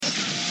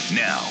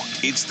Now,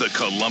 it's the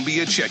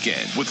Columbia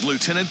Check-In with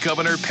Lieutenant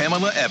Governor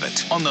Pamela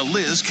Evette on the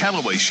Liz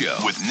Callaway Show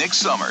with Nick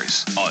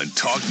Summers on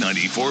Talk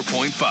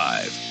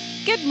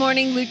 94.5. Good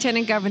morning,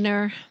 Lieutenant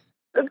Governor.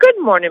 Good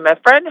morning, my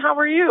friend. How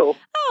are you?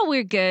 Oh,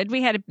 we're good.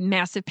 We had a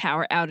massive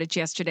power outage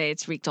yesterday.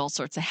 It's wreaked all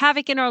sorts of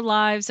havoc in our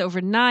lives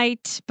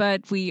overnight,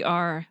 but we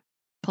are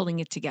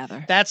pulling it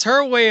together. That's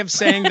her way of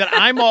saying that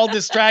I'm all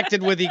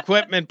distracted with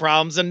equipment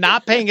problems and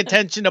not paying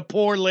attention to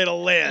poor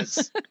little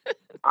Liz.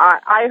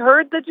 I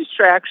heard the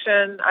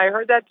distraction. I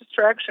heard that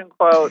distraction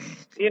quote.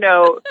 You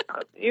know,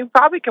 you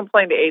probably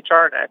complained to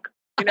HR, Nick.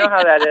 You know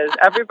how that is.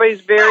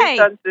 Everybody's very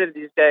sensitive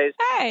these days.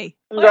 Hey.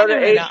 Go to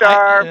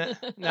HR.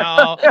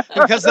 No,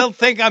 because they'll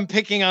think I'm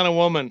picking on a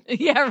woman.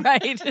 Yeah,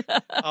 right.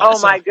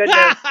 Oh, my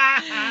goodness.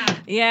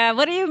 Yeah,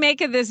 what do you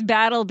make of this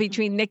battle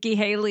between Nikki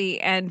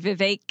Haley and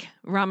Vivek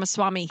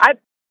Ramaswamy? I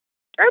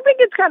think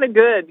it's kind of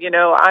good. You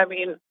know, I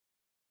mean,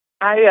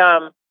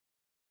 I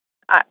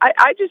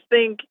just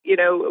think, you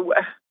know,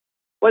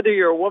 whether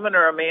you're a woman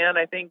or a man,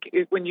 I think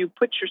when you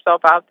put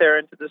yourself out there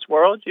into this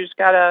world, you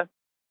gotta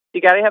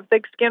have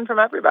thick skin from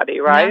everybody,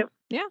 right?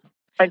 Yeah.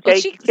 And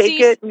take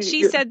it. And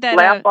she said that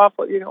laugh off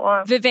what you don't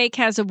want. Vivek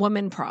has a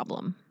woman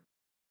problem.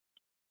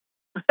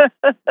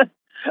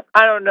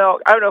 I don't know.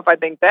 I don't know if I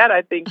think that.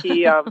 I think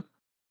he. I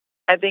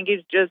think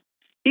he's.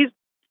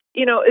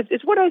 You know,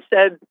 it's what I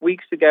said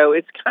weeks ago.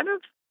 It's kind of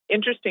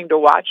interesting to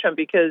watch him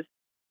because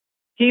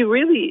he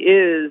really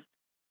is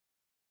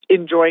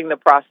enjoying the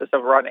process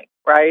of running,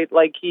 right?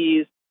 Like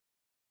he's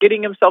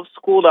getting himself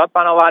schooled up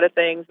on a lot of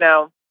things.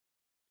 Now,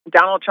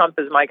 Donald Trump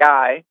is my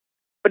guy,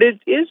 but it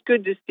is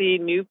good to see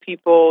new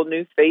people,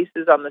 new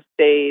faces on the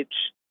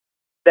stage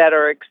that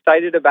are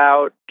excited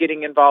about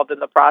getting involved in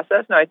the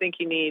process. Now, I think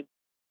he needs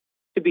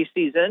to be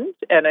seasoned,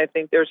 and I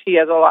think he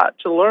has a lot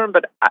to learn,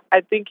 but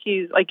I think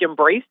he's like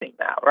embracing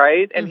that,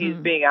 right? And he's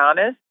being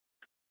honest,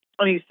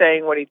 and he's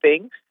saying what he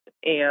thinks,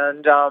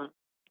 and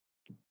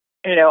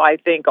you know, I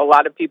think a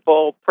lot of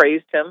people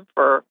praised him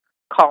for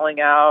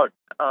calling out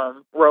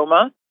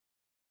Roma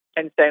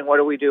and saying, "What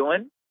are we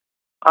doing?"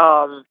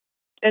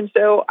 And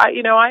so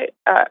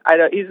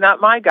he's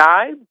not my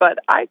guy, but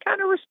I kind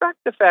of respect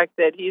the fact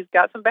that he's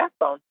got some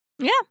backbone.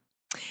 Yeah,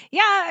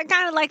 I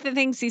kind of like the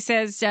things he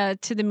says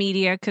to the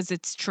media because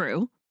it's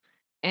true,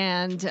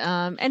 and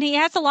he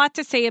has a lot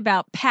to say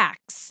about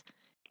PACs,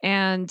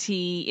 and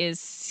he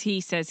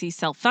says he's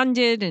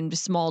self-funded and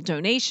small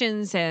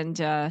donations, and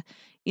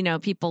you know,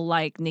 people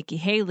like Nikki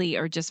Haley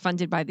are just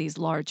funded by these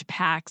large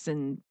PACs,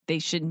 and they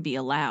shouldn't be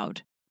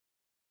allowed.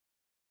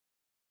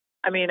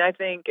 I mean, I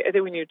think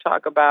when you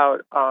talk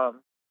about, I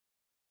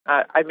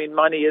mean,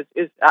 money is.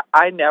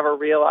 I never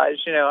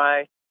realized, you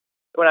know,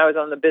 when I was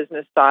on the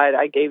business side,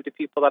 I gave to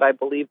people that I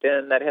believed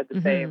in that had the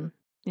same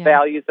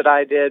values that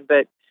I did.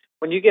 But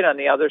when you get on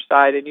the other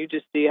side and you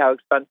just see how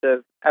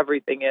expensive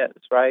everything is,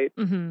 right?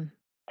 Mm-hmm.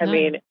 I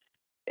mean,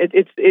 it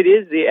is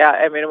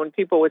I mean, when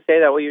people would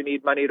say that, well, you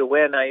need money to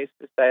win, I used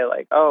to say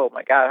like, oh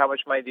my God, how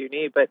much money do you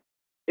need? But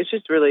it's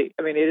just really,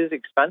 I mean, it is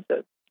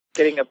expensive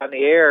getting up on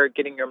the air,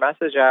 getting your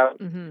message out.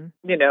 Mm-hmm.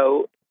 You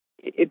know,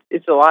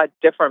 it's a lot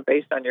different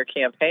based on your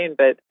campaign,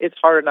 but it's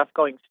hard enough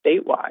going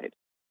statewide.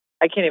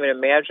 I can't even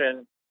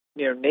imagine,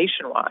 you know,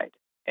 nationwide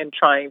and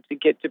trying to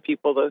get to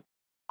people. The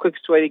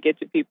quickest way to get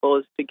to people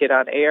is to get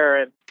on air,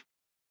 and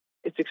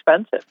it's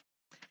expensive.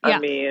 Yeah. I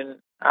mean,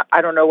 I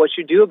don't know what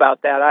you do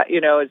about that.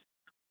 You know,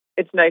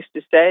 it's nice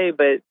to say,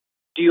 but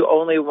do you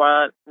only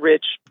want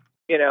rich,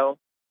 you know,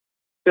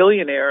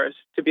 billionaires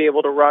to be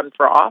able to run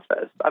for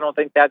office? I don't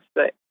think that's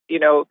the, you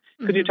know,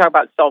 because you talk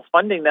about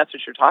self-funding, that's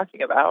what you're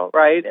talking about,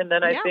 right? And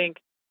then I think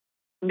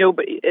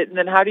nobody, and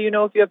then how do you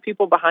know if you have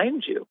people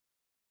behind you?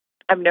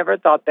 I've never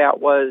thought that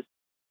was,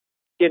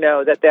 you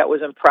know, that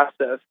was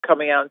impressive,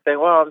 coming out and saying,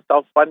 well, I'm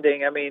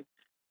self-funding. I mean,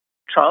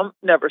 Trump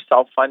never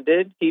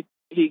self-funded. He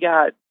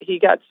got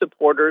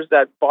supporters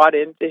that bought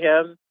into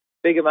him,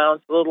 big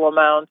amounts, little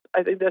amounts.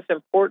 I think that's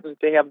important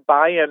to have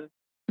buy-in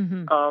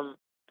from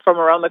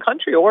around the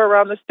country or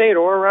around the state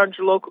or around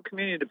your local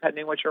community,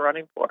 depending what you're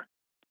running for.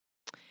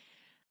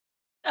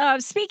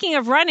 Speaking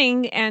of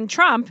running and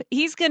Trump,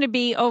 he's going to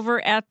be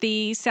over at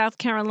the South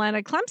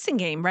Carolina Clemson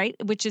game, right?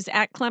 Which is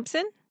at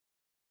Clemson.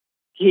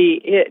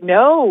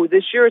 No,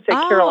 this year it's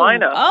at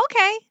Carolina.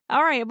 Okay,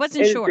 all right. I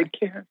wasn't sure.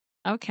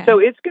 Okay, so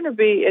it's a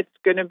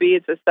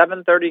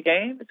 7:30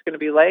 game. It's going to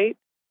be late.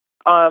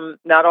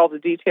 Not all the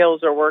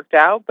details are worked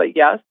out, but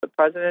yes, the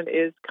president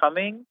is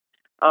coming,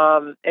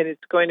 and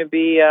it's going to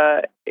be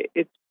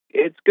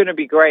it's going to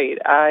be great.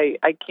 I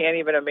can't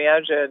even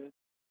imagine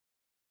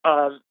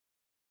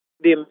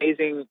the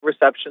amazing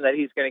reception that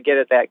he's going to get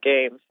at that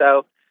game.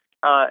 So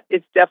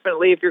it's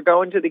definitely, if you're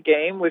going to the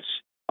game, which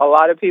a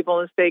lot of people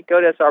in the state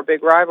go to, it's our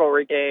big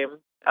rivalry game,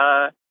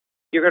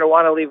 you're going to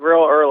want to leave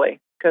real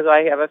early, because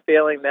I have a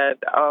feeling that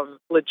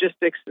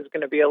logistics is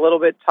going to be a little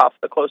bit tough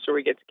the closer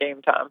we get to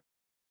game time.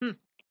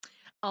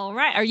 All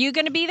right. Are you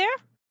going to be there?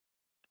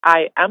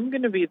 I am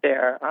going to be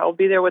there. I'll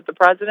be there with the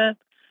president.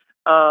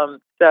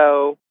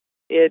 So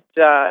it's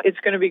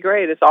going to be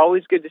great. It's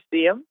always good to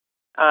see him.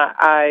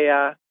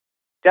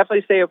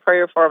 definitely say a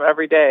prayer for him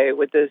every day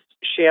with this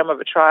sham of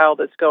a trial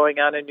that's going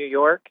on in New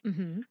York.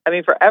 Mm-hmm. I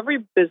mean, for every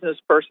business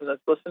person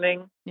that's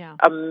listening,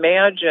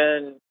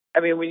 imagine, I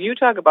mean, when you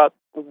talk about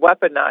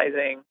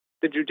weaponizing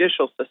the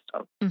judicial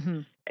system,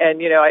 mm-hmm.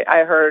 and,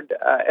 I heard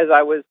as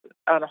I was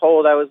on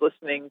hold, I was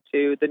listening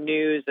to the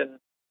news and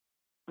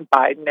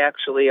Biden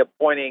actually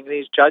appointing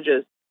these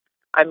judges.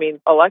 I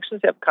mean,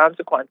 elections have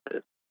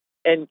consequences.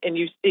 And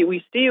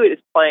we see it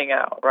is playing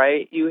out,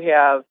 right? You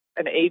have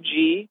an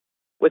AG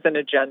with an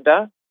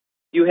agenda.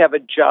 You have a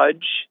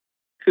judge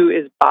who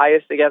is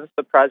biased against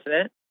the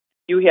president.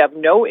 You have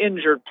no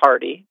injured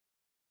party.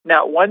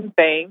 Not one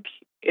bank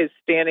is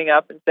standing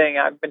up and saying,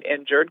 I've been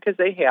injured, because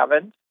they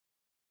haven't.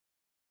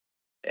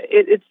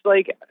 It's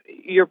like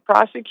you're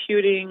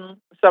prosecuting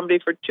somebody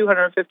for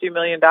 $250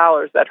 million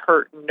that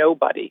hurt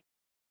nobody,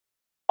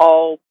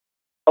 all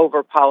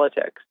over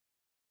politics.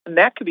 And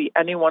that could be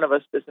any one of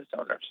us business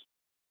owners.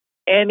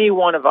 Any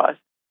one of us.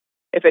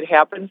 If it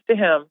happens to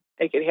him,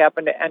 it could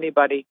happen to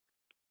anybody.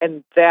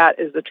 And that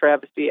is the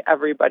travesty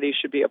everybody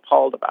should be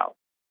appalled about.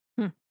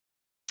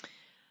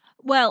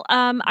 Well,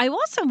 I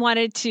also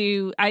wanted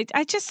to,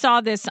 I just saw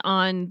this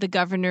on the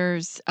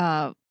governor's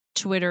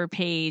Twitter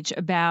page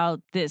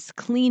about this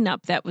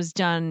cleanup that was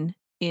done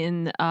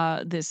in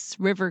this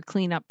river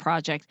cleanup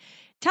project.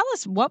 Tell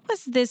us, what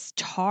was this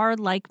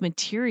tar-like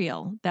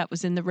material that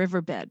was in the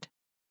riverbed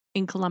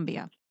in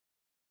Columbia?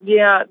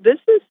 Yeah, this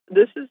is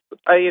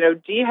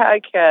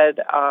DHEC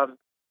had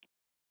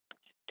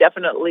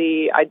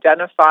definitely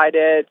identified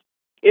it.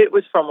 It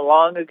was from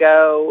long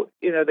ago.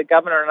 The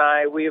governor and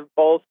I, we have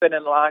both been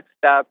in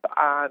lockstep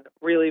on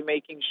really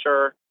making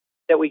sure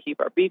that we keep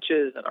our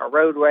beaches and our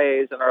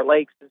roadways and our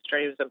lakes and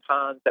streams and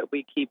ponds, that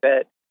we keep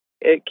it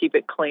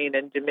clean.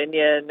 And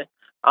Dominion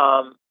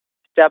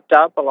stepped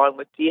up along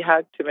with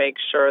DHEC to make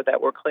sure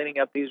that we're cleaning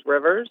up these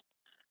rivers.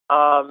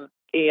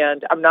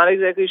 And I'm not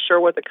exactly sure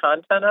what the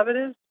content of it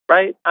is,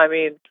 right? I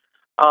mean,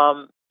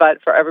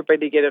 but for everybody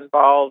to get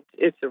involved,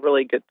 it's a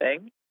really good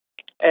thing.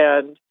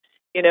 And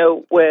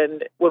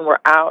when we're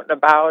out and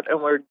about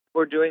and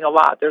we're doing a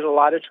lot, there's a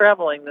lot of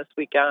traveling this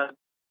weekend.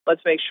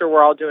 Let's make sure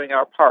we're all doing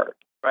our part,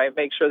 right?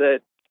 Make sure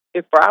that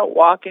if we're out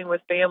walking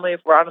with family,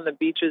 if we're out on the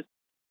beaches,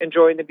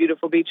 enjoying the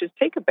beautiful beaches,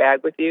 take a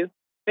bag with you.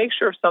 Make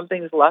sure if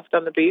something's left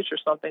on the beach or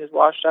something's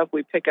washed up,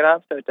 we pick it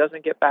up so it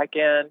doesn't get back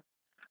in.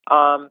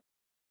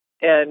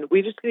 And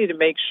we just need to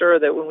make sure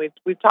that when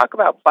we talk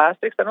about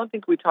plastics, I don't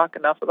think we talk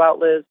enough about,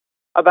 Liz,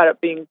 about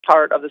it being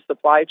part of the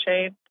supply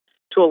chain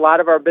to a lot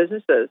of our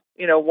businesses.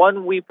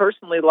 One we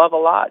personally love a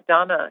lot,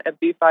 Donna at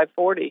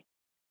B540.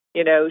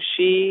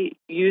 She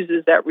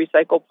uses that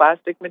recycled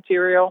plastic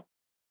material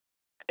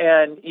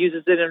and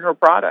uses it in her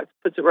products,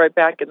 puts it right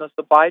back in the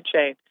supply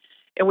chain.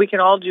 And we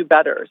can all do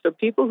better. So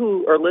people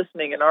who are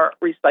listening and aren't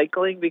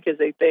recycling because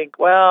they think,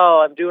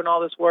 well, I'm doing all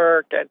this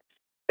work and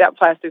that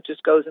plastic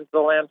just goes into the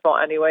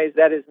landfill anyways,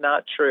 that is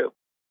not true.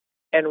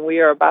 And we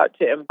are about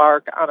to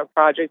embark on a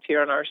project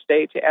here in our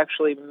state to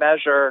actually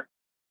measure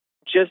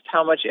just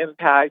how much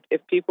impact,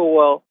 if people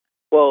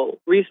will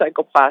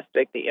recycle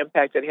plastic, the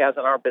impact it has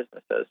on our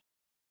businesses.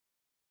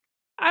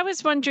 I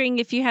was wondering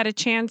if you had a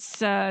chance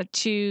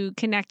to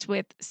connect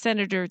with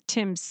Senator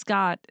Tim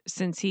Scott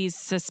since he's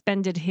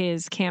suspended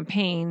his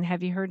campaign.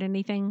 Have you heard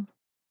anything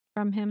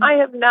from him? I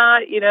have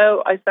not.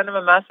 I sent him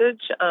a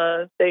message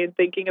saying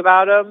thinking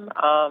about him.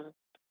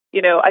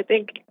 I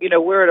think,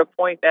 we're at a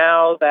point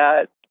now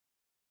that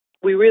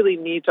we really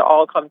need to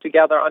all come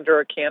together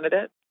under a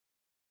candidate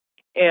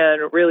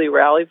and really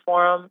rally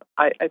for him.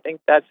 I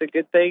think that's a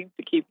good thing,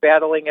 to keep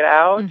battling it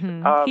out.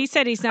 Mm-hmm. He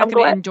said he's not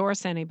going to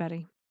endorse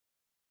anybody.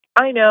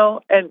 I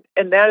know, and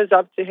that is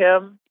up to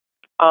him.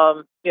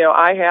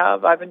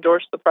 I've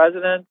endorsed the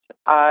president.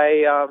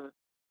 And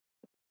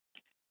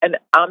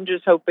I'm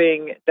just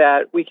hoping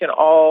that we can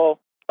all,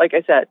 like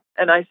I said,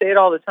 and I say it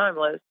all the time,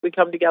 Liz, we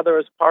come together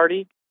as a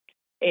party,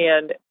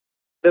 and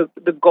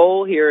the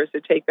goal here is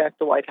to take back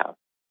the White House.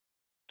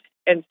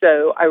 And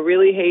so I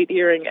really hate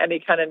hearing any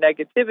kind of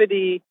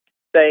negativity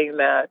saying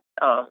that,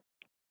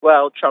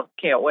 Trump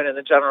can't win in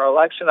the general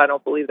election. I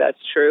don't believe that's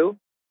true.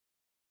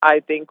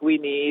 I think we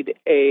need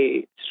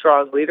a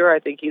strong leader. I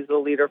think he's the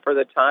leader for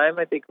the time.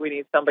 I think we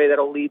need somebody that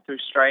will lead through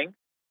strength.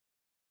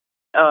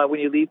 When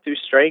you lead through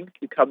strength,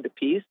 you come to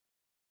peace.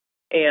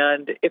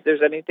 And if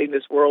there's anything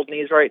this world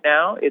needs right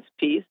now, it's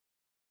peace.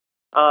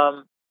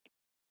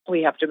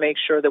 We have to make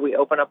sure that we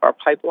open up our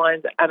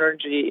pipelines.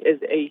 Energy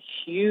is a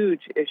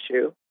huge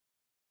issue.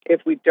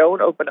 If we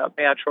don't open up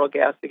natural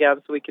gas again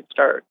so we can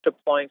start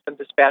deploying some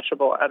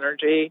dispatchable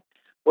energy,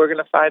 we're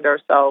going to find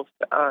ourselves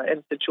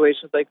in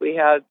situations like we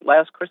had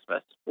last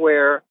Christmas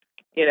where,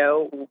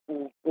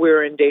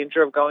 we're in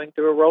danger of going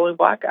through a rolling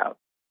blackout.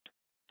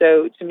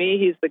 So to me,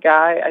 he's the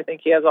guy. I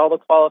think he has all the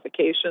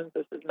qualifications.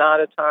 This is not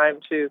a time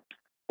to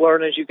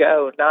learn as you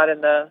go, not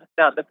in the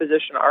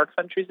position our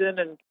country's in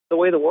and the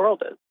way the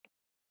world is.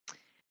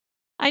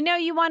 I know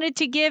you wanted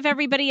to give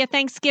everybody a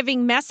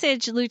Thanksgiving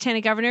message,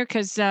 Lieutenant Governor,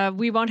 because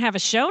we won't have a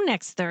show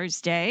next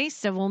Thursday,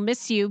 so we'll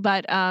miss you.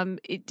 But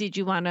did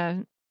you want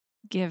to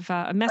give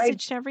a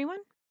message to everyone?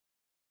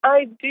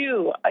 I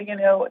do.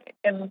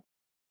 And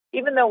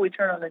even though we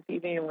turn on the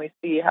TV and we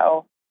see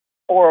how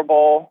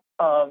horrible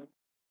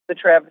the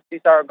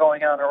travesties are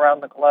going on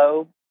around the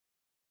globe,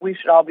 we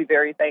should all be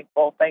very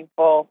thankful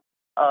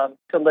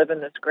to live in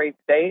this great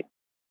state.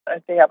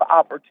 And to have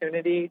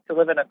opportunity to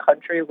live in a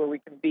country where we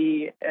can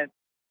be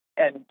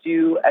and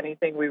do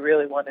anything we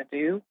really want to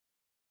do.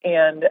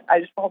 And I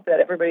just hope that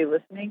everybody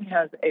listening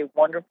has a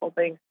wonderful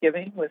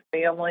Thanksgiving with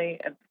family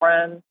and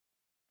friends.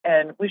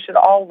 And we should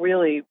all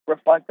really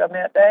reflect on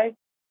that day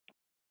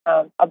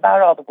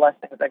about all the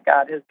blessings that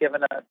God has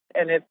given us.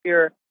 And if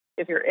you're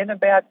in a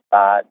bad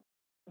spot,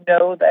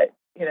 know that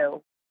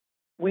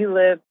we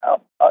live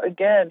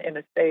again in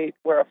a state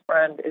where a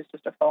friend is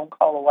just a phone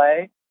call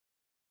away.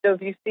 So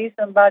if you see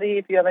somebody,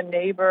 if you have a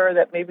neighbor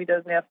that maybe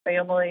doesn't have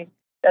family,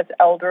 that's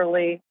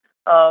elderly,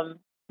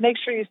 make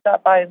sure you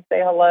stop by and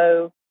say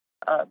hello.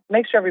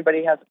 Make sure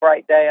everybody has a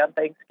bright day on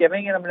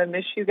Thanksgiving. And I'm going to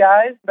miss you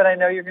guys, but I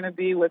know you're going to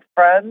be with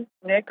friends.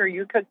 Nick, are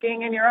you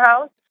cooking in your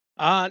house?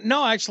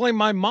 No, actually,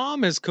 my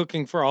mom is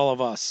cooking for all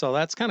of us, so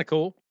that's kind of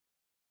cool.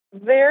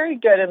 Very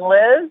good. And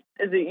Liz,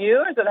 is it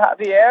you? Is it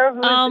Javier?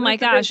 Oh my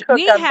gosh,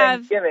 we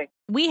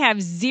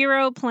have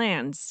zero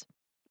plans.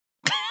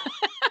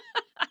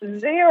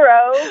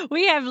 Zero.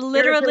 We have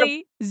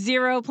literally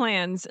zero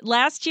plans.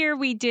 Last year,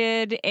 we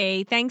did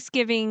a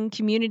Thanksgiving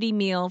community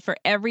meal for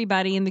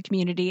everybody in the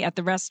community at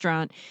the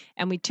restaurant,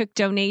 and we took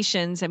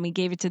donations and we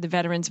gave it to the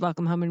Veterans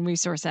Welcome Home and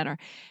Resource Center.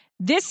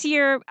 This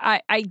year,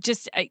 I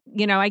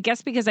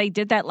guess because I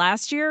did that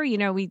last year,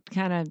 we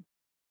kind of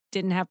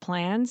didn't have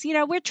plans.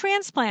 We're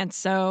transplants,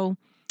 so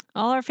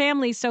all our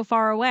family's so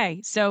far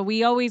away. So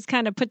we always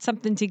kind of put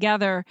something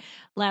together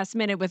last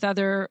minute with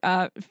other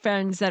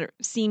friends that are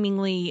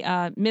seemingly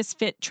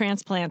misfit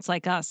transplants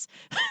like us.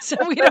 So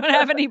we don't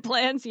have any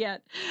plans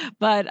yet.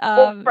 But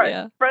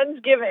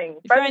Friendsgiving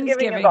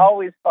is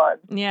always fun.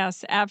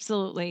 Yes,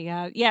 absolutely.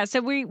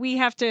 So we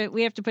have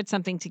to put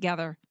something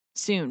together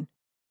soon.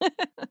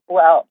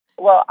 Well,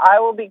 I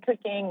will be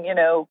cooking.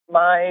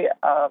 My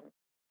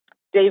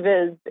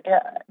David's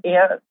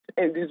aunt,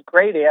 his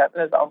great aunt,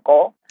 and his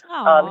uncle.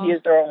 He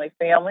is their only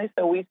family,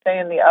 so we stay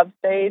in the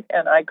upstate,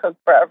 and I cook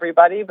for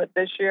everybody. But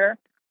this year,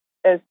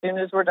 as soon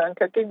as we're done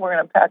cooking, we're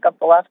going to pack up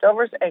the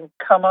leftovers and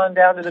come on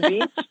down to the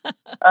beach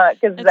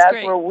because that's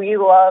where we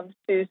love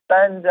to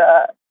spend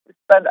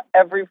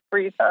every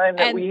free time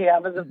that we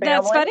have as a family.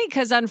 That's funny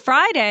because on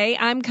Friday,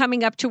 I'm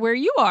coming up to where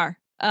you are.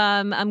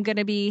 I'm going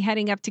to be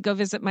heading up to go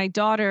visit my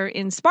daughter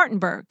in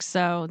Spartanburg,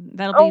 so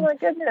that'll be. Oh my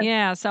goodness!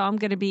 Yeah, so I'm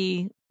going to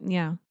be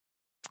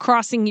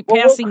passing you.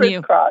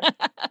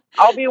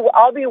 I'll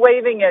be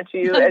waving at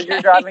you as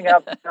you're driving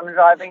up. I'm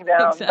driving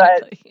down.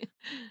 Exactly.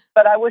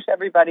 But I wish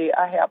everybody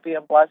a happy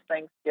and blessed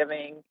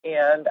Thanksgiving,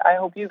 and I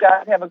hope you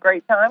guys have a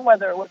great time,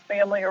 whether with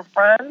family or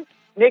friends.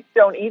 Nick,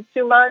 don't eat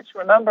too much.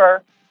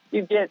 Remember,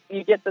 you get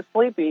the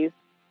sleepies.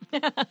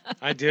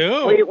 I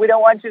do. We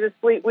don't want you to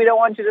sleep. We don't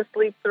want you to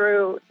sleep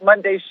through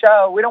Monday's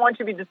show. We don't want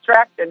you to be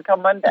distracted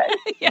come Monday.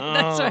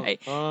 That's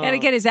right. Got to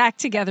get his act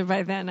together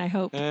by then, I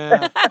hope.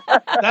 Yeah.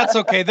 That's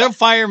okay. They'll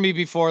fire me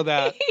before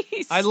that.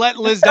 I let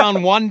Liz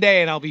down one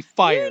day and I'll be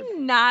fired. You're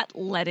not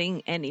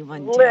letting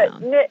anyone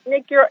down.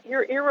 Nick,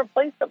 you're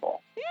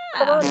irreplaceable.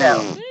 Yeah. Come on now.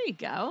 There you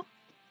go.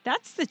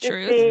 That's the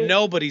truth.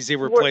 Nobody's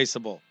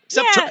irreplaceable.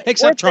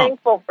 Except Trump. We're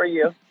thankful for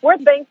you. We're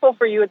thankful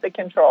for you at the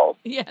controls.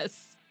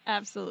 Yes.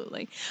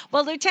 Absolutely.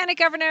 Well, Lieutenant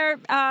Governor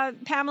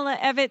Pamela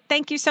Evette,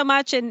 thank you so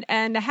much, and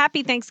a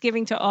happy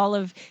Thanksgiving to all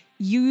of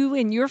you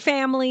and your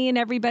family and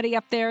everybody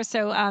up there.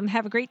 So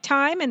have a great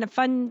time and a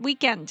fun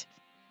weekend.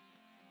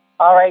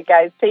 All right,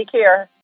 guys. Take care.